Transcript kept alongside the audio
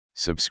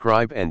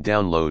Subscribe and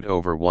download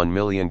over 1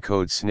 million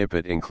code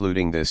snippet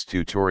including this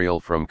tutorial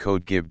from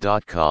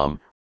codegive.com,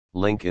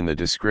 link in the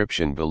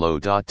description below.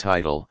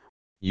 Title,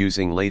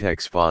 Using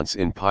LaTeX Fonts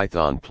in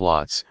Python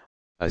Plots,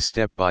 a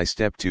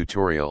step-by-step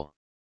tutorial.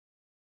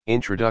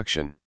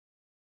 Introduction.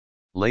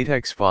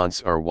 LaTeX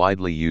fonts are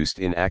widely used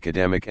in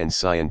academic and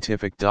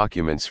scientific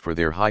documents for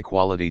their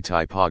high-quality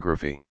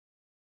typography.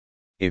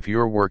 If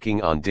you're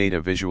working on data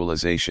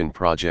visualization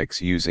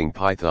projects using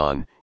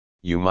Python,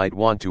 you might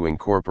want to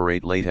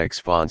incorporate LaTeX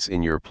fonts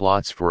in your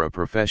plots for a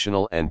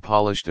professional and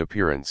polished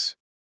appearance.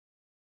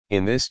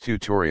 In this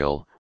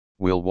tutorial,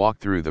 we'll walk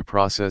through the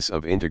process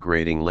of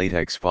integrating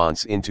LaTeX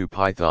fonts into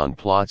Python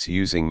plots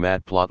using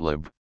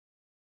Matplotlib.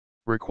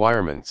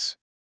 Requirements.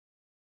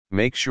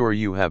 Make sure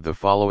you have the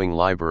following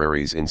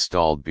libraries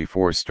installed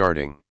before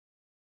starting.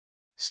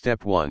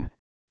 Step 1.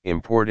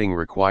 Importing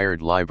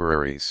required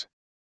libraries.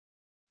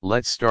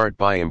 Let's start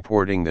by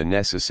importing the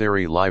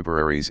necessary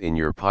libraries in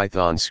your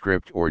Python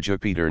script or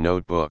Jupyter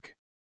Notebook.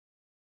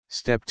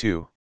 Step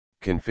 2.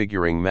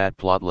 Configuring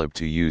Matplotlib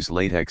to use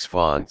LaTeX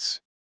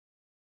fonts.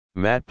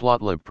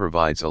 Matplotlib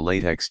provides a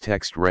LaTeX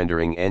text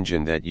rendering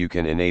engine that you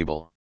can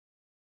enable.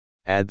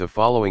 Add the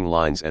following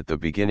lines at the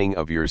beginning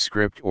of your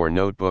script or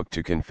notebook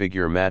to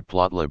configure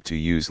Matplotlib to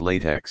use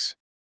LaTeX.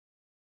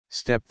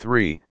 Step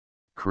 3.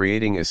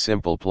 Creating a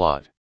simple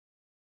plot.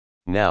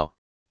 Now,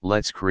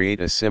 let's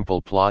create a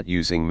simple plot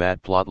using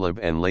Matplotlib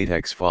and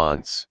LaTeX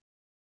fonts.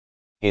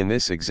 In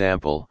this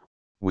example,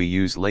 we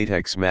use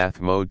LaTeX Math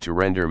mode to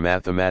render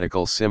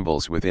mathematical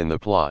symbols within the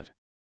plot.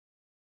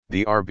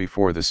 The R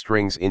before the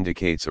strings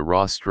indicates a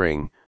raw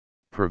string,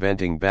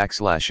 preventing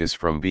backslashes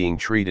from being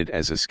treated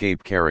as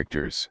escape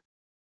characters.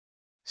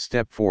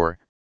 Step 4.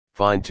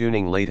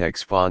 Fine-tuning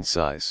LaTeX font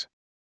size.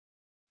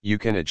 You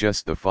can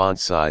adjust the font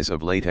size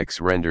of LaTeX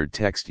rendered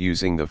text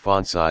using the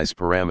font size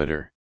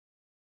parameter.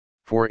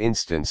 For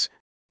instance,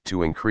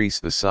 to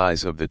increase the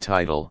size of the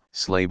title,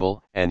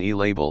 slabel, and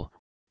e-label,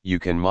 you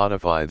can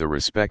modify the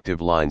respective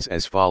lines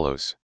as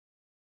follows.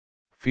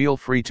 Feel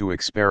free to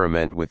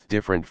experiment with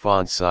different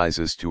font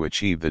sizes to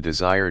achieve the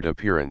desired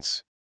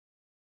appearance.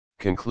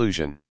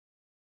 Conclusion.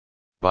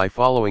 By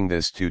following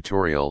this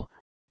tutorial,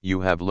 you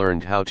have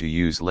learned how to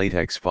use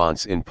LaTeX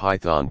fonts in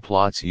Python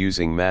plots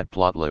using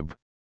Matplotlib.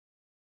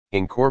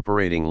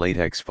 Incorporating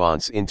LaTeX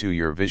fonts into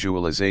your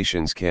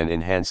visualizations can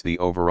enhance the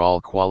overall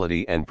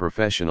quality and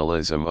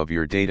professionalism of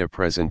your data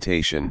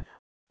presentation,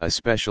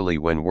 especially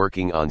when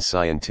working on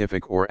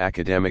scientific or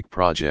academic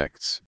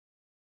projects.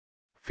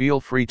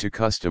 Feel free to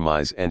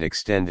customize and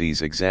extend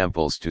these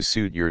examples to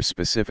suit your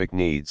specific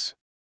needs.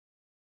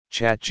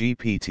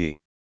 ChatGPT.